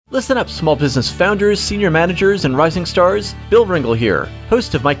Listen up, small business founders, senior managers, and rising stars. Bill Ringle here,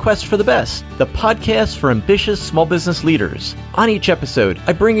 host of My Quest for the Best, the podcast for ambitious small business leaders. On each episode,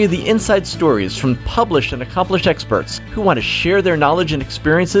 I bring you the inside stories from published and accomplished experts who want to share their knowledge and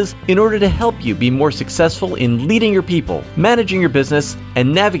experiences in order to help you be more successful in leading your people, managing your business,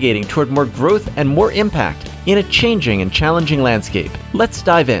 and navigating toward more growth and more impact in a changing and challenging landscape. Let's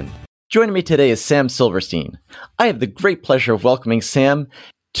dive in. Joining me today is Sam Silverstein. I have the great pleasure of welcoming Sam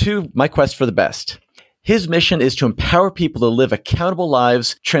to My Quest for the Best. His mission is to empower people to live accountable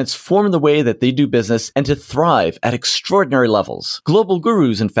lives, transform the way that they do business, and to thrive at extraordinary levels. Global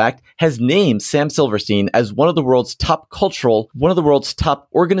Gurus, in fact, has named Sam Silverstein as one of the world's top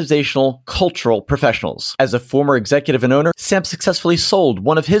organizational cultural professionals. As a former executive and owner, Sam successfully sold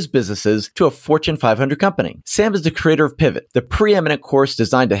one of his businesses to a Fortune 500 company. Sam is the creator of Pivot, the preeminent course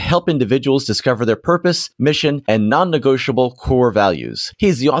designed to help individuals discover their purpose, mission, and non-negotiable core values. He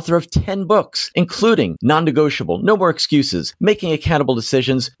is the author of 10 books, including Non-Negotiable, No More Excuses, Making Accountable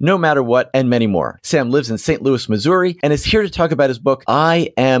Decisions, No Matter What, and many more. Sam lives in St. Louis, Missouri, and is here to talk about his book, I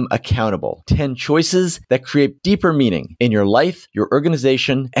Am Accountable: 10 Choices That Create Deeper Meaning in Your Life, Your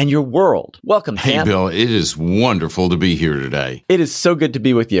Organization, and Your World. Welcome, Sam. Hey, Bill, it is wonderful to be here today. It is so good to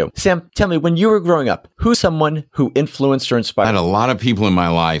be with you. Sam, tell me, when you were growing up, who's someone who influenced or inspired? I had a lot of people in my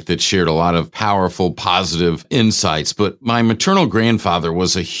life that shared a lot of powerful, positive insights, but my maternal grandfather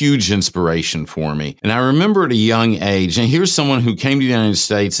was a huge inspiration for me. And I remember at a young age, and here's someone who came to the United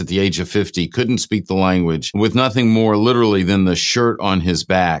States at the age of 50, couldn't speak the language, with nothing more literally than the shirt on his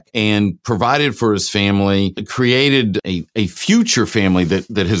back, and provided for his family, created a future family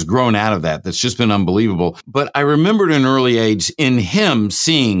that has grown out of that. That's just been unbelievable. But I remembered at an early age in him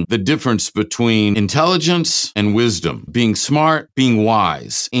seeing the difference between intelligence and wisdom, being smart, being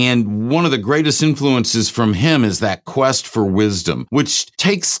wise. And one of the greatest influences from him is that quest for wisdom, which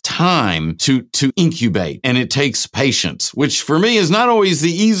takes time to incubate, and it takes patience, which for me is not always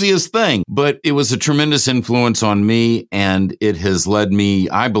the easiest thing, but it was a tremendous influence on me, and it has led me,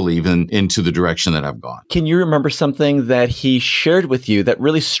 I believe, into the direction that I've gone. Can you remember something that he shared with you that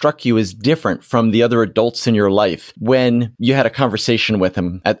really struck you as different from the other adults in your life when you had a conversation with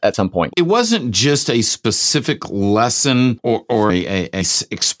him at some point? It wasn't just a specific lesson or a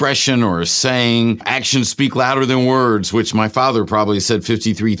expression or a saying. Actions speak louder than words, which my father probably said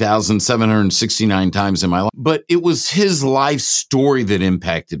 53,769 times in my life. But it was his life story that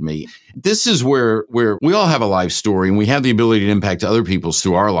impacted me. This is where we all have a life story, and we have the ability to impact other people's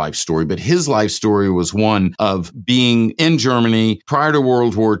through our life story. But his life story was one of being in Germany prior to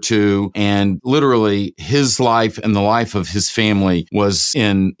World War II, and literally his life and the life of his family was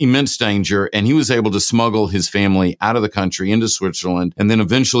in immense danger. And he was able to smuggle his family out of the country into Switzerland, and then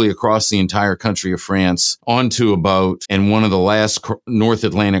eventually across the entire country of France onto a boat. And one of the last North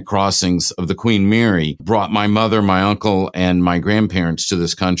Atlantic crossings of the Queen Mary brought my mother, my uncle, and my grandparents to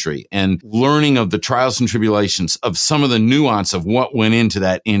this country. And learning of the trials and tribulations of some of the nuance of what went into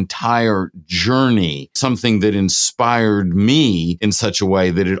that entire journey, something that inspired me in such a way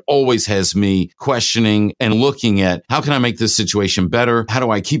that it always has me questioning and looking at, how can I make this situation better? How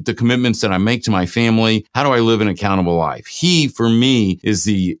do I keep the commitments that I make to my family? How do I live an accountable life? He, for me, is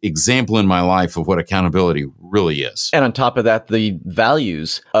the example in my life of what accountability really is. And on top of that, the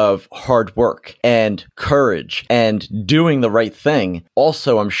values of hard work and courage and doing the right thing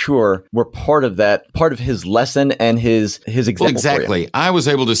also, I'm sure, were part of that, part of his lesson and his example. Well, exactly. I was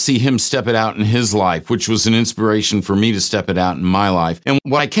able to see him step it out in his life, which was an inspiration for me to step it out in my life. And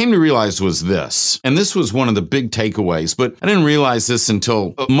what I came to realize was this, and this was one of the big takeaways, but I didn't realize this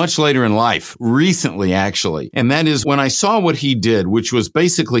until much later in life, recently actually. And that is when I saw what he did, which was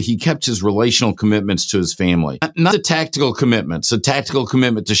basically he kept his relational commitments to his family. Not the tactical commitments, a tactical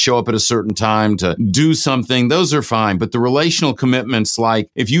commitment to show up at a certain time, to do something, those are fine. But the relational commitments, like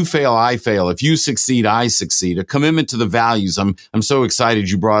if you fail, I fail. If you succeed, I succeed. A commitment to the values. I'm so excited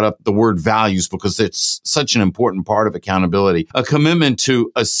you brought up the word values because it's such an important part of accountability. A commitment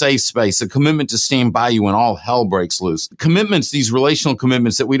to a safe space, a commitment to stand by you when all hell breaks loose. Commitments, these relational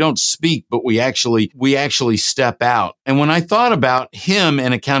commitments that we don't speak, but we actually step out. And when I thought about him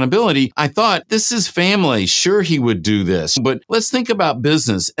and accountability, I thought, this is family. Sure, he would do this, but let's think about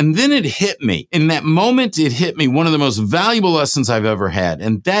business. And then it hit me. In that moment, it hit me one of the most valuable lessons I've ever had.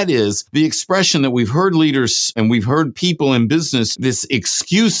 And that is the expression that we've heard leaders and we've heard people in business, this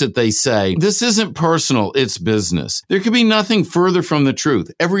excuse that they say, this isn't personal, it's business. There could be nothing further from the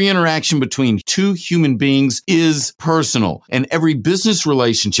truth. Every interaction between two human beings is personal, and every business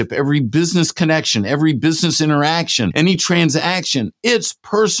relationship, every business connection, every business interaction, any transaction, it's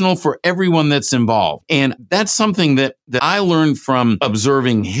personal for everyone that's involved. And that's something that I learned from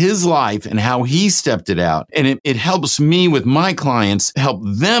observing his life and how he stepped it out. And it helps me with my clients, help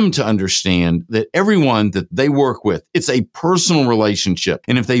them to understand that everyone that they work with, it's a personal relationship.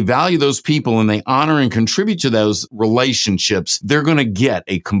 And if they value those people and they honor and contribute to those relationships, they're going to get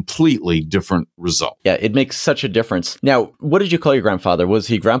a completely different result. Yeah, it makes such a difference. Now, what did you call your grandfather? Was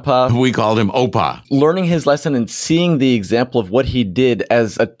he grandpa? We called him Opa. Learning his lesson and seeing the example of what he did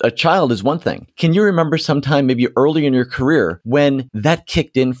as a child is one thing. Can you remember sometime maybe early in your career when that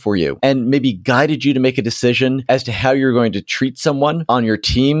kicked in for you and maybe guided you to make a decision as to how you're going to treat someone on your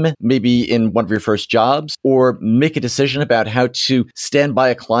team, maybe in one of your first jobs, or make a decision about how to stand by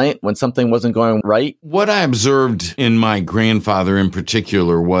a client when something wasn't going right? What I observed in my grandfather in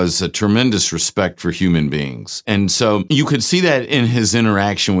particular was a tremendous respect for human beings. And so you could see that in his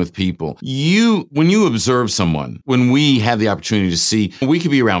interaction with people. When you observe someone, when we have the opportunity to see, we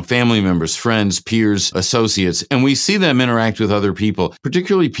could be around family members, friends, peers, associates, and we see them interact with other people,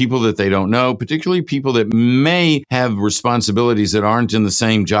 particularly people that they don't know, particularly people that may have responsibilities that aren't in the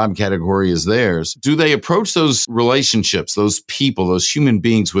same job category as theirs. Do they approach those relationships, those people, those human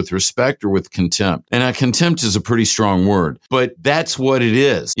beings with respect or with contempt? And contempt is a pretty strong word, but that's what it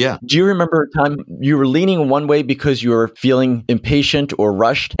is. Yeah. Do you remember a time you were leaning one way because you were feeling impatient or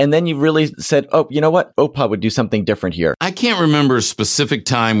rushed, and then you really said, oh, you know what? Opa would do something different here? I can't remember a specific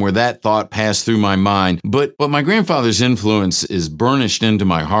time where that thought passed through my mind, but my grandfather's influence is burnished into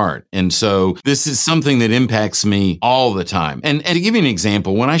my heart. And so this is something that impacts me all the time. And to give you an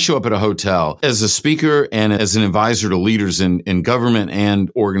example, when I show up at a hotel as a speaker and as an advisor to leaders in government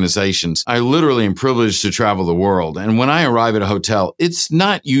and organizations, I literally am privileged to travel the world. And when I arrive at a hotel, it's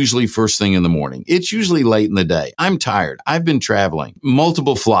not usually first thing in the morning. It's usually late in the day. I'm tired. I've been traveling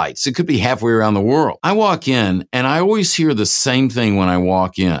multiple flights. It could be halfway around the world. I walk in and I always hear the same thing when I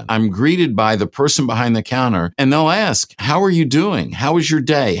walk in. I'm greeted by the person behind the counter and they'll ask, how are you doing? How was your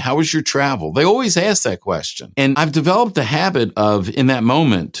day? How was your travel? They always ask that question. And I've developed a habit of, in that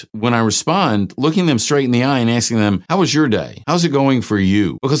moment, when I respond, looking them straight in the eye and asking them, how was your day? How's it going for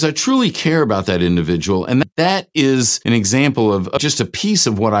you? Because I truly care about that individual. And that is an example of just a piece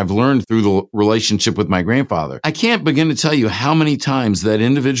of what I've learned through the relationship with my grandfather. I can't begin to tell you how many times that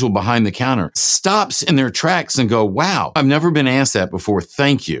individual behind the counter stops in their tracks and go, wow, I've never been asked that before.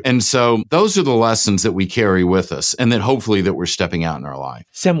 Thank you. And so those are the lessons that we carry with us and that hopefully that we're stepping out in our life.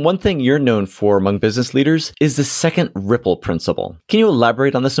 Sam, one thing you're known for among business leaders is the second ripple principle. Can you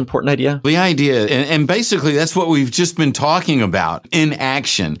elaborate on this important idea? The idea, and basically that's what we've just been talking about in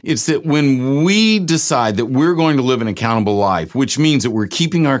action. It's that when we decide that we're going to live an accountable life, which means that we're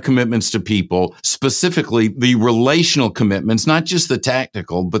keeping our commitments to people, specifically the relational commitments, not just the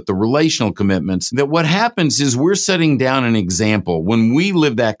tactical, but the relational commitments, that what happens is we're setting down an example when we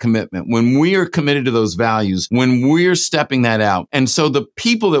live that commitment, when we are committed to those values, when we're stepping that out. And so the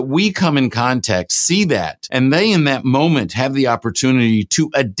people that we come in contact see that, and they in that moment have the opportunity to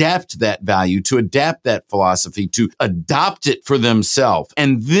adapt that value, to adapt that philosophy, to adopt it for themselves.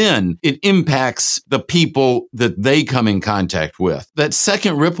 And then it impacts the people that they come in contact with. That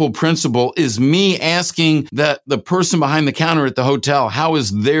second ripple principle is me asking the person behind the counter at the hotel, how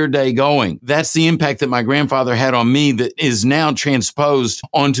is their day going? That's the impact that my grandfather had on me that is now transposed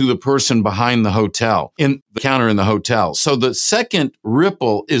onto the person behind the hotel, in the counter in the hotel. So the second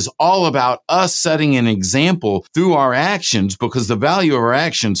ripple is all about us setting an example through our actions, because the value of our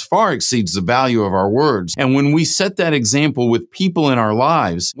actions far exceeds the value of our words. And when we set that example with people in our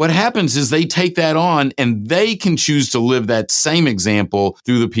lives, what happens is they take that on and they can choose to live that same example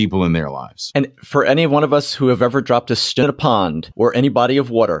through the people in their lives. And for any one of us who have ever dropped a stone in a pond or any body of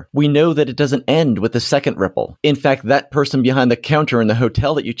water, we know that it doesn't end with the second ripple. In fact, that person behind the counter in the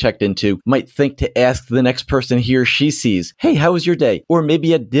hotel that you checked into might think to ask the next person he or she sees, hey, how was your day? Or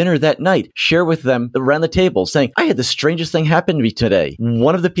maybe at dinner that night, share with them around the table saying, I had the strangest thing happen to me today.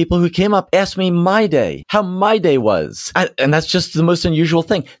 One of the people who came up asked me my day, how my day was. And that's just the most unusual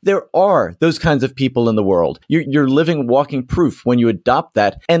thing. There are those kinds of people in the world. You're living, walking proof when you adopt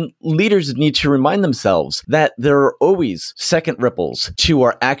that. And leaders need to remind themselves that there are always second ripples to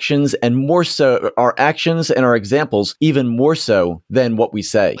our actions, and more so our actions and our examples, even more so than what we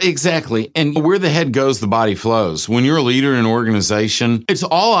say. Exactly. And where the head goes, the body flows. When you're a leader in an organization, it's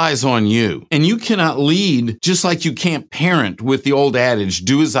all eyes on you. And you cannot lead just like you can't parent with the old adage,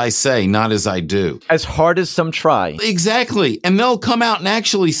 do as I say, not as I do. As hard as some try. Exactly. And they'll come out and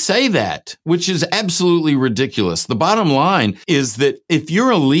actually say that, which is absolutely ridiculous. The bottom line is that if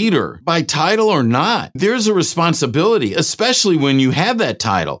you're a leader, by title or not, there's a responsibility, especially when you have that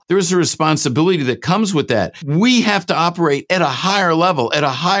title. There's a responsibility that comes with that. We have to operate at a higher level, at a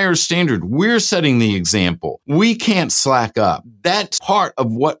higher standard. We're setting the example. example. We can't slack up. That's part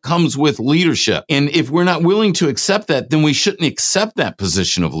of what comes with leadership. And if we're not willing to accept that, then we shouldn't accept that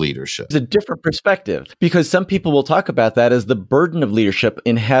position of leadership. It's a different perspective because some people will talk about that as the burden of leadership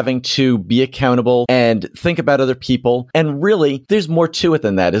in having to be accountable and think about other people. And really, there's more to it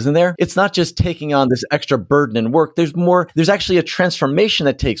than that, isn't there? It's not just taking on this extra burden and work. There's actually a transformation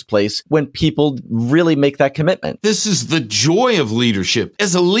that takes place when people really make that commitment. This is the joy of leadership.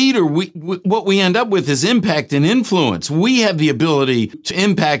 As a leader, what we end up with is impact and influence. We have the ability to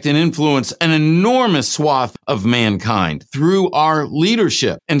impact and influence an enormous swath of mankind through our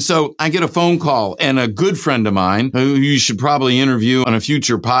leadership. And so I get a phone call, and a good friend of mine, who you should probably interview on a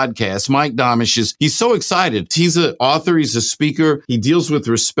future podcast, Mike Domish, he's so excited. He's an author. He's a speaker. He deals with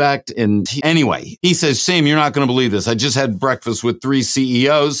respect. And anyway, he says, Sam, you're not going to believe this. I just had breakfast with 3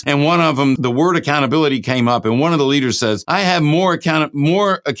 CEOs, and one of them, the word accountability came up, and one of the leaders says, I have more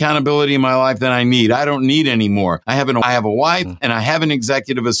accountability in my life than I need. I don't need any more. I have a wife and I have an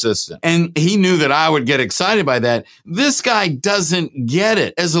executive assistant. And he knew that I would get excited by that. This guy doesn't get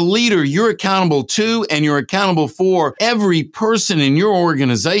it. As a leader, you're accountable to and you're accountable for every person in your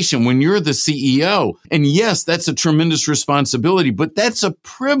organization when you're the CEO. And yes, that's a tremendous responsibility, but that's a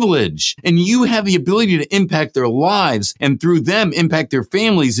privilege. And you have the ability to impact their lives and through them impact their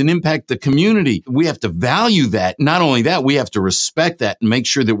families and impact the community. We have to value that. Not only that, we have to respect that and make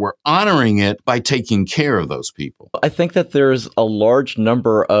sure that we're honoring it by taking care of those people. I think that there's a large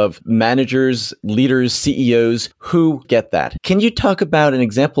number of managers, leaders, CEOs who get that. Can you talk about an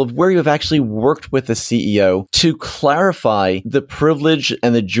example of where you've actually worked with a CEO to clarify the privilege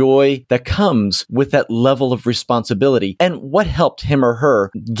and the joy that comes with that level of responsibility and what helped him or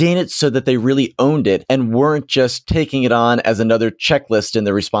her gain it so that they really owned it and weren't just taking it on as another checklist in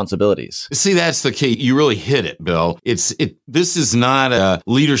their responsibilities? See, that's the key. You really hit it, Bill. This is not a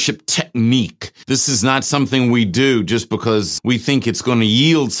leadership technique. This is not something we do just because we think it's going to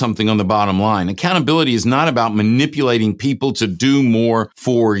yield something on the bottom line. Accountability is not about manipulating people to do more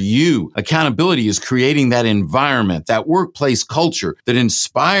for you. Accountability is creating that environment, that workplace culture that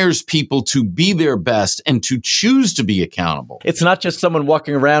inspires people to be their best and to choose to be accountable. It's not just someone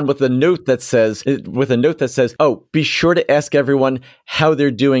walking around with a note that says, oh, be sure to ask everyone how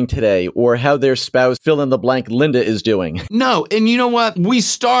they're doing today or how their spouse, fill in the blank, Linda, is doing. No. And you know what? We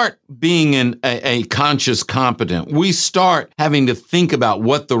start being a conscious competent. We start having to think about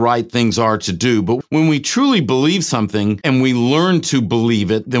what the right things are to do. But when we truly believe something and we learn to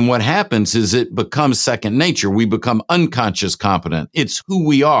believe it, then what happens is it becomes second nature. We become unconscious competent. It's who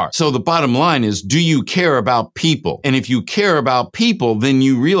we are. So the bottom line is, do you care about people? And if you care about people, then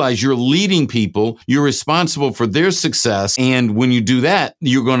you realize you're leading people. You're responsible for their success. And when you do that,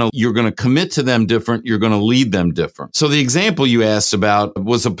 you're going to commit to them different. You're going to lead them different. So the example you asked about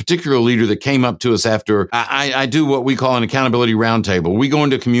was a particular leader that came up to us after I do what we call an accountability roundtable. We go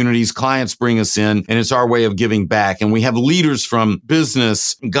into communities, clients bring us in, and it's our way of giving back. And we have leaders from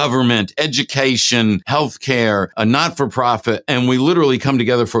business, government, education, healthcare, a not-for-profit, and we literally come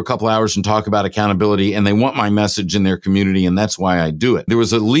together for a couple hours and talk about accountability, and they want my message in their community, and that's why I do it. There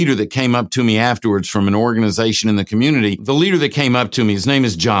was a leader that came up to me afterwards from an organization in the community. The leader that came up to me, his name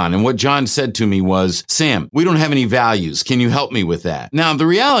is John, and what John said to me was, Sam, we don't have any values. Can you help me with that? Now, the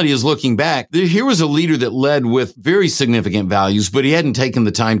reality is, looking back, here was a leader that led with very significant values, but he hadn't taken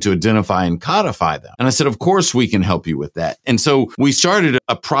the time to identify and codify them. And I said, of course we can help you with that. And so we started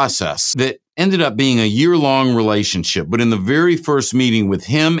a process that ended up being a year-long relationship. But in the very first meeting with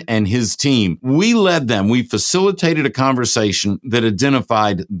him and his team, we led them. We facilitated a conversation that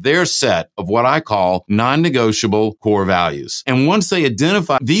identified their set of what I call non-negotiable core values. And once they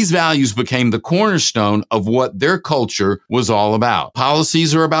identified, these values became the cornerstone of what their culture was all about.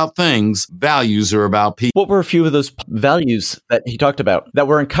 Policies are about things. Values are about people. What were a few of those values that he talked about that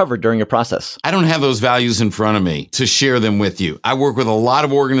were uncovered during your process? I don't have those values in front of me to share them with you. I work with a lot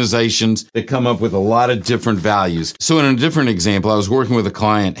of organizations that come up with a lot of different values. So in a different example, I was working with a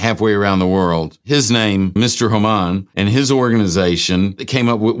client halfway around the world. His name, Mr. Homan, and his organization came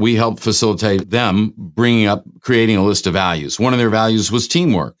up with, we helped facilitate them bringing up, creating a list of values. One of their values was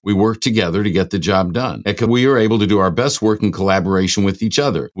teamwork. We worked together to get the job done. We are able to do our best work in collaboration with each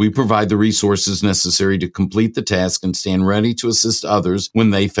other. We provide the resources necessary to complete the task and stand ready to assist others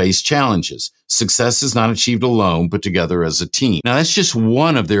when they face challenges. Success is not achieved alone, but together as a team. Now, that's just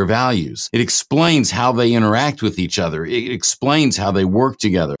one of their values. It explains how they interact with each other. It explains how they work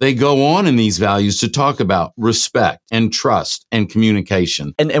together. They go on in these values to talk about respect and trust and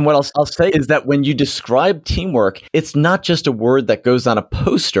communication. And what I'll say is that when you describe teamwork, framework, it's not just a word that goes on a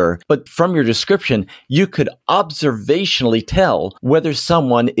poster, but from your description, you could observationally tell whether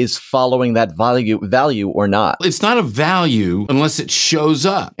someone is following that value or not. It's not a value unless it shows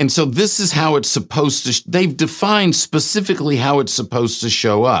up. And so this is how it's supposed to, they've defined specifically how it's supposed to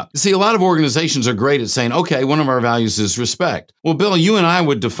show up. See, a lot of organizations are great at saying, okay, one of our values is respect. Well, Bill, you and I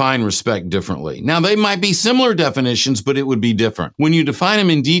would define respect differently. Now, they might be similar definitions, but it would be different. When you define them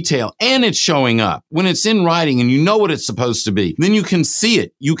in detail and it's showing up, when it's in writing and you know what it's supposed to be, then you can see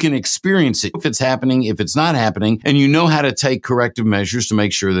it. You can experience it. If it's happening, if it's not happening, and you know how to take corrective measures to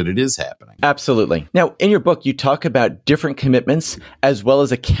make sure that it is happening. Absolutely. Now, in your book, you talk about different commitments as well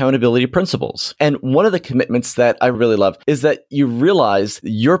as accountability principles. And one of the commitments that I really love is that you realize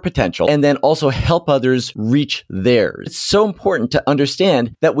your potential and then also help others reach theirs. It's so important to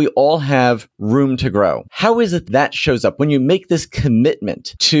understand that we all have room to grow. How is it that shows up when you make this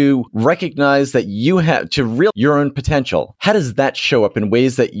commitment to recognize that you have to realize your own potential? How does that show up in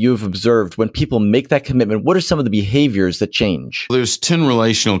ways that you've observed when people make that commitment? What are some of the behaviors that change? There's 10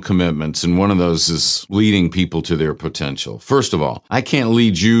 relational commitments, and one of those is leading people to their potential. First of all, I can't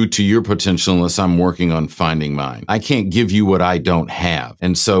lead you to your potential unless I'm working on finding mine. I can't give you what I don't have.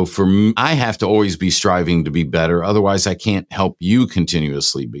 And so for me, I have to always be striving to be better. Otherwise, I can't help you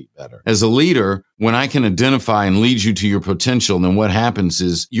continuously be better. As a leader, when I can identify and lead you to your potential, then what happens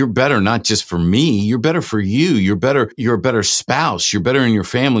is you're better not just for me, you're better for you. You're a better spouse. You're better in your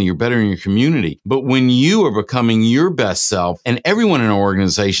family. You're better in your community. But when you are becoming your best self and everyone in our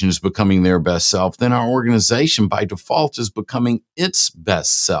organization is becoming their best self, then our organization by default is becoming its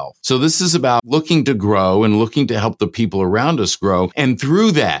best self. So this is about looking to grow and looking to help the people around us grow. And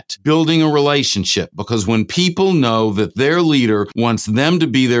through that, building a relationship, because when people know that their leader wants them to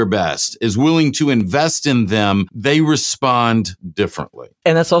be their best, is willing to invest in them, they respond differently.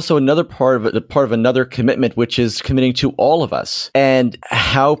 And that's also another part of another commitment, which is committing to all of us and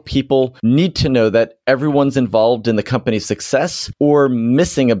how people need to know that everyone's involved in the company's success or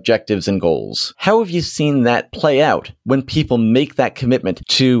missing objectives and goals. How have you seen that play out when people make that commitment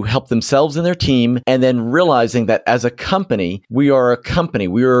to help themselves and their team and then realizing that as a company, we are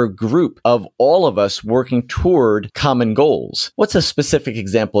a group of all of us working toward common goals? What's a specific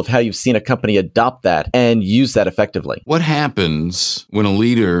example of how you've seen a company adopt that and use that effectively? What happens when a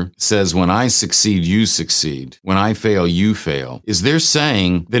leader says, when I succeed, you succeed, when I fail, you fail, is they're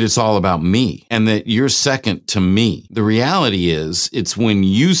saying that it's all about me and that you're second to me. The reality is it's when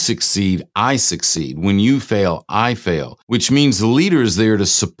you succeed, I succeed. When you fail, I fail, which means the leader is there to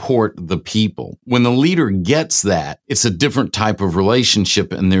support the people. When the leader gets that, it's a different type of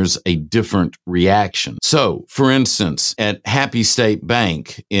relationship and there's a different reaction. So, for instance, at Happy State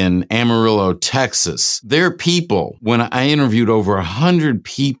Bank in Amarillo, Texas, their people, when I interviewed over 100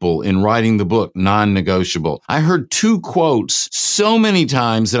 people in writing the book, Non-Negotiable, I heard two quotes so many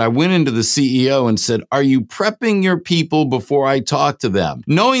times that I went into the CEO and said, are you prepping your people before I talk to them?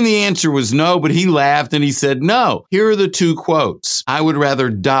 Knowing the answer was no, but he laughed and he said, no. Here are the two quotes. I would rather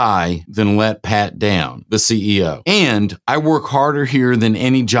die than let Pat down, the CEO. And I work harder here than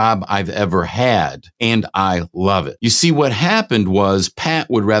any job I've ever had, and I love it. You see, what happened was Pat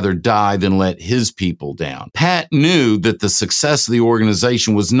would rather die than let his people down. Pat knew that the success of the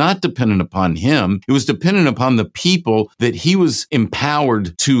organization was not dependent upon him. It was dependent upon the people that he was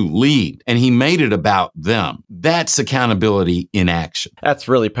empowered to lead, and he made it about them. That's accountability in action. That's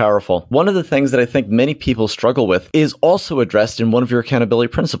really powerful. One of the things that I think many people struggle with is also addressed in one of your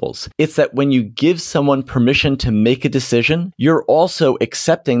accountability principles. It's that when you give someone permission to make a decision, you're also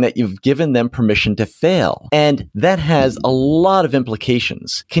accepting that you've given them permission to fail. And that has a lot of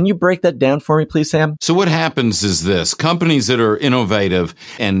implications. Can you break that down for me, please, Sam? So what happens is this. Companies that are innovative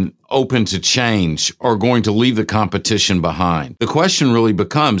and open to change are going to leave the competition behind. The question really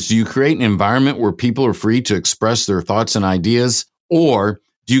becomes, do you create an environment where people are free to express their thoughts and ideas, or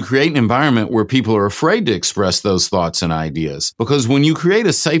do you create an environment where people are afraid to express those thoughts and ideas? Because when you create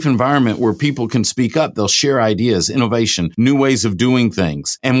a safe environment where people can speak up, they'll share ideas, innovation, new ways of doing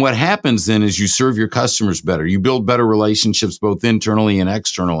things. And what happens then is you serve your customers better. You build better relationships both internally and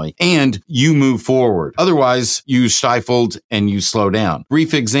externally, and you move forward. Otherwise, you stifled and you slow down.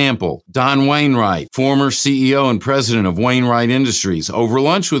 Brief example, Don Wainwright, former CEO and president of Wainwright Industries, over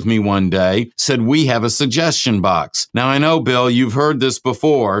lunch with me one day, said, we have a suggestion box. Now, I know, Bill, you've heard this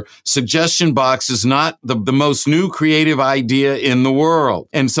before. Suggestion box is not the most new creative idea in the world.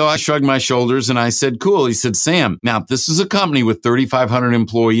 And so I shrugged my shoulders and I said, cool. He said, Sam, now this is a company with 3,500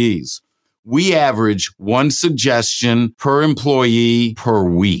 employees. We average one suggestion per employee per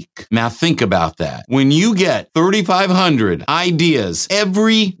week. Now think about that. When you get 3,500 ideas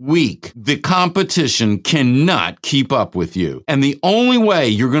every week, the competition cannot keep up with you. And the only way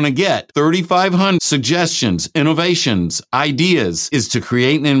you're going to get 3,500 suggestions, innovations, ideas is to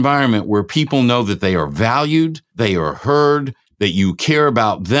create an environment where people know that they are valued, they are heard, that you care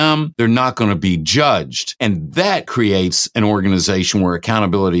about them. They're not going to be judged. And that creates an organization where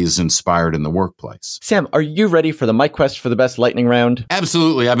accountability is inspired in the workplace. Sam, are you ready for the My Quest for the Best lightning round?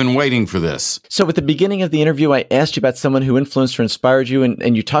 Absolutely. I've been waiting for this. So at the beginning of the interview, I asked you about someone who influenced or inspired you,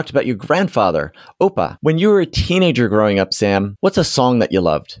 and you talked about your grandfather, Opa. When you were a teenager growing up, Sam, what's a song that you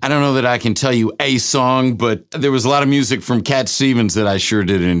loved? I don't know that I can tell you a song, but there was a lot of music from Cat Stevens that I sure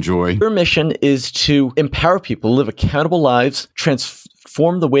did enjoy. Your mission is to empower people to live accountable lives,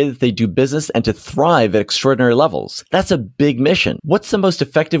 transform the way that they do business, and to thrive at extraordinary levels. That's a big mission. What's the most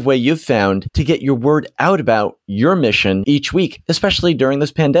effective way you've found to get your word out about your mission each week, especially during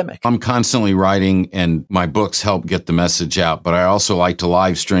this pandemic? I'm constantly writing, and my books help get the message out, but I also like to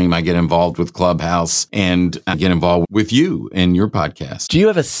live stream. I get involved with Clubhouse, and I get involved with you and your podcast. Do you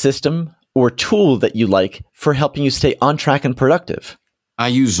have a system or tool that you like for helping you stay on track and productive? I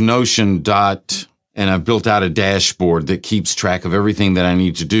use Notion and I've built out a dashboard that keeps track of everything that I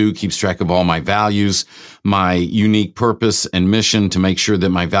need to do, keeps track of all my values, my unique purpose and mission, to make sure that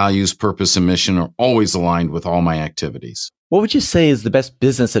my values, purpose, and mission are always aligned with all my activities. What would you say is the best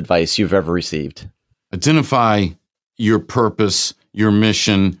business advice you've ever received? Identify your purpose, your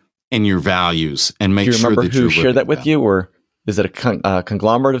mission, and your values, and make sure that you're Do you remember who shared that with you, or is it a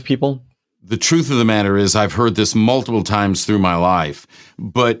conglomerate of people? The truth of the matter is I've heard this multiple times through my life,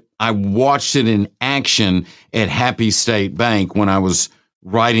 but I watched it in action at Happy State Bank when I was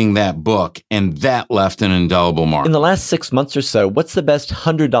writing that book, and that left an indelible mark. In the last 6 months or so, what's the best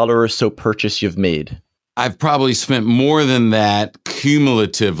 $100 or so purchase you've made? I've probably spent more than that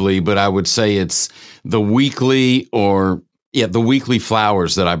cumulatively, but I would say it's the weekly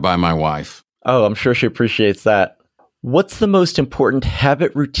flowers that I buy my wife. Oh, I'm sure she appreciates that. What's the most important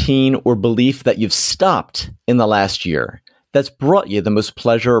habit, routine, or belief that you've stopped in the last year that's brought you the most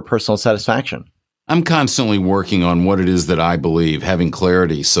pleasure or personal satisfaction? I'm constantly working on what it is that I believe, having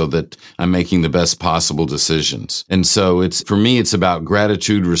clarity so that I'm making the best possible decisions. And so for me, it's about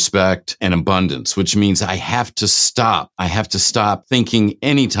gratitude, respect, and abundance, which means I have to stop. I have to stop thinking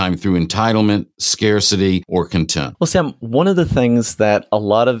anytime through entitlement, scarcity, or contempt. Well, Sam, one of the things that a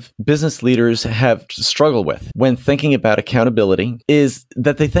lot of business leaders have struggled with when thinking about accountability is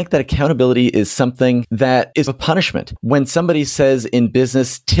that they think that accountability is something that is a punishment. When somebody says in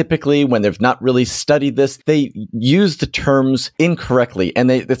business, typically when they've not really studied this, they use the terms incorrectly, and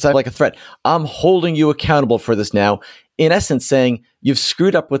it's like a threat. I'm holding you accountable for this now. In essence, saying, you've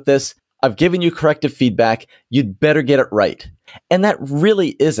screwed up with this. I've given you corrective feedback. You'd better get it right. And that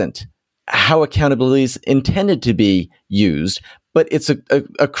really isn't how accountability is intended to be used, but it's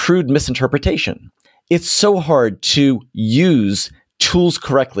a crude misinterpretation. It's so hard to use tools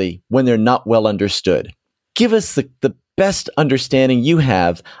correctly when they're not well understood. Give us the best understanding you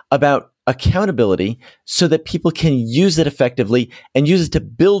have about accountability so that people can use it effectively and use it to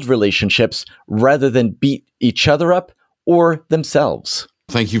build relationships rather than beat each other up or themselves.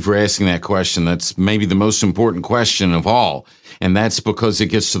 Thank you for asking that question. That's maybe the most important question of all, and that's because it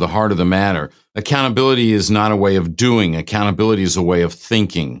gets to the heart of the matter. Accountability is not a way of doing. Accountability is a way of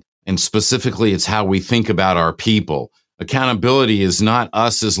thinking, and specifically, it's how we think about our people. Accountability is not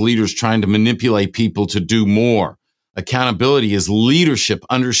us as leaders trying to manipulate people to do more. Accountability is leadership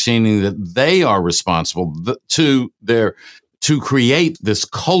understanding that they are responsible to create this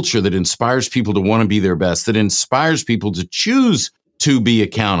culture that inspires people to want to be their best, that inspires people to choose to be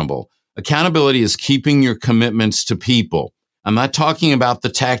accountable. Accountability is keeping your commitments to people. I'm not talking about the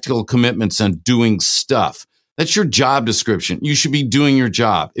tactical commitments on doing stuff. That's your job description. You should be doing your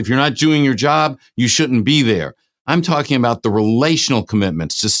job. If you're not doing your job, you shouldn't be there. I'm talking about the relational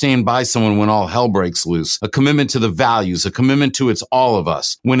commitments to stand by someone when all hell breaks loose, a commitment to the values, a commitment to it's all of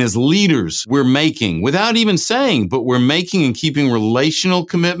us. When as leaders, we're making, without even saying, but we're making and keeping relational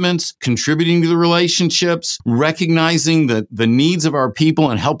commitments, contributing to the relationships, recognizing the needs of our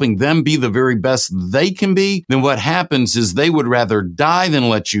people and helping them be the very best they can be, then what happens is they would rather die than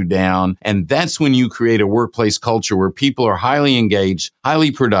let you down. And that's when you create a workplace culture where people are highly engaged,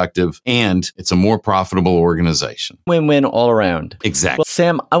 highly productive, and it's a more profitable organization. organization. Win-win all around. Exactly. Well,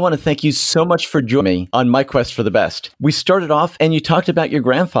 Sam, I want to thank you so much for joining me on My Quest for the Best. We started off and you talked about your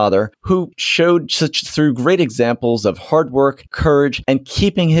grandfather who showed through great examples of hard work, courage, and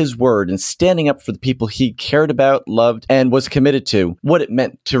keeping his word and standing up for the people he cared about, loved, and was committed to, what it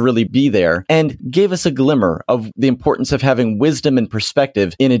meant to really be there, and gave us a glimmer of the importance of having wisdom and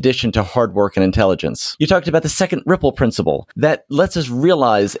perspective in addition to hard work and intelligence. You talked about the second ripple principle that lets us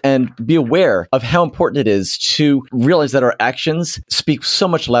realize and be aware of how important it is to realize that our actions speak so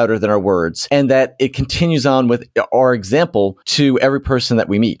much louder than our words, and that it continues on with our example to every person that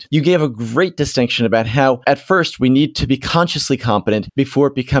we meet. You gave a great distinction about how at first we need to be consciously competent before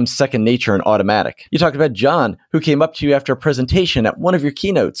it becomes second nature and automatic. You talked about John, who came up to you after a presentation at one of your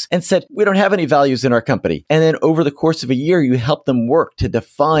keynotes and said, "We don't have any values in our company." And then over the course of a year, you helped them work to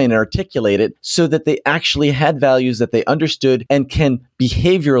define and articulate it so that they actually had values that they understood and can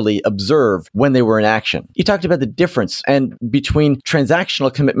behaviorally observe when they were in action. You talked about the difference and between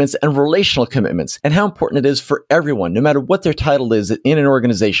transactional commitments and relational commitments and how important it is for everyone, no matter what their title is in an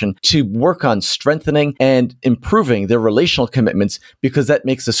organization, to work on strengthening and improving their relational commitments because that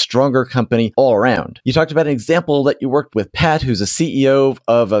makes a stronger company all around. You talked about an example that you worked with Pat, who's a CEO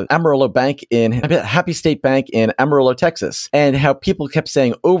of Amarillo Bank Happy State Bank in Amarillo, Texas, and how people kept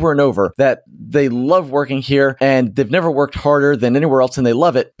saying over and over that they love working here and they've never worked harder than anywhere else and they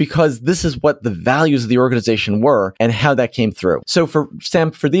love it because this is what the values of the organization were and how that came through. So for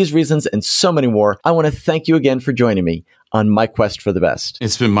Sam, for these reasons and so many more, I want to thank you again for joining me on My Quest for the Best.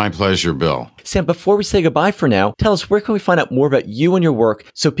 It's been my pleasure, Bill. Sam, before we say goodbye for now, tell us where can we find out more about you and your work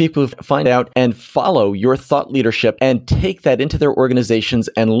so people find out and follow your thought leadership and take that into their organizations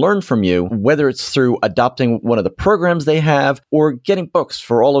and learn from you, whether it's through adopting one of the programs they have or getting books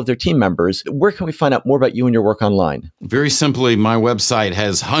for all of their team members. Where can we find out more about you and your work online? Very simply, my website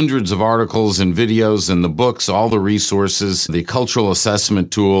has hundreds of articles and videos and the books, all the resources, the cultural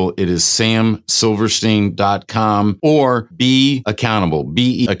assessment tool. It is samsilverstein.com or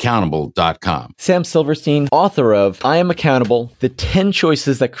beaccountable.com. Sam Silverstein, author of I Am Accountable, The 10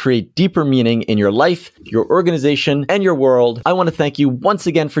 Choices That Create Deeper Meaning in Your Life, Your Organization, and Your World. I want to thank you once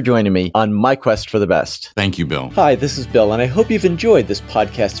again for joining me on My Quest for the Best. Thank you, Bill. Hi, this is Bill, and I hope you've enjoyed this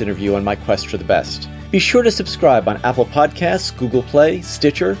podcast interview on My Quest for the Best. Be sure to subscribe on Apple Podcasts, Google Play,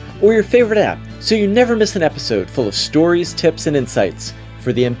 Stitcher, or your favorite app so you never miss an episode full of stories, tips, and insights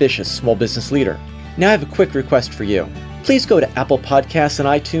for the ambitious small business leader. Now I have a quick request for you. Please go to Apple Podcasts and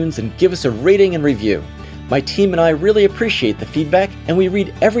iTunes and give us a rating and review. My team and I really appreciate the feedback, and we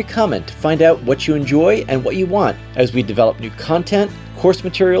read every comment to find out what you enjoy and what you want as we develop new content, course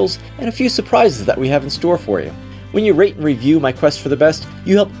materials, and a few surprises that we have in store for you. When you rate and review My Quest for the Best,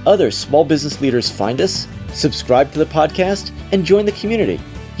 you help other small business leaders find us, subscribe to the podcast, and join the community.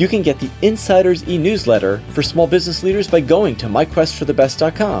 You can get the Insiders e-newsletter for small business leaders by going to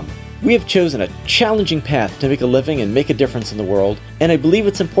myquestforthebest.com. We have chosen a challenging path to make a living and make a difference in the world, and I believe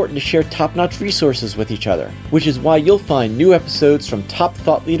it's important to share top-notch resources with each other, which is why you'll find new episodes from top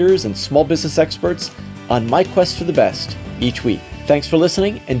thought leaders and small business experts on My Quest for the Best each week. Thanks for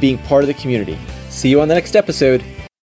listening and being part of the community. See you on the next episode.